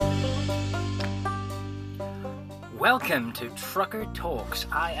Welcome to Trucker Talks.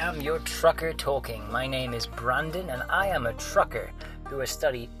 I am your trucker talking. My name is Brandon and I am a trucker who has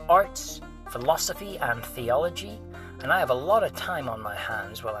studied arts, philosophy and theology, and I have a lot of time on my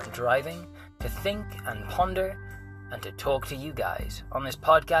hands while I'm driving to think and ponder and to talk to you guys. On this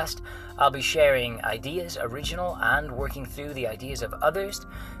podcast, I'll be sharing ideas, original and working through the ideas of others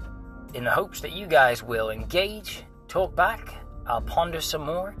in the hopes that you guys will engage, talk back, I'll ponder some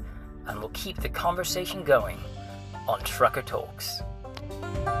more, and we'll keep the conversation going on Trucker Talks.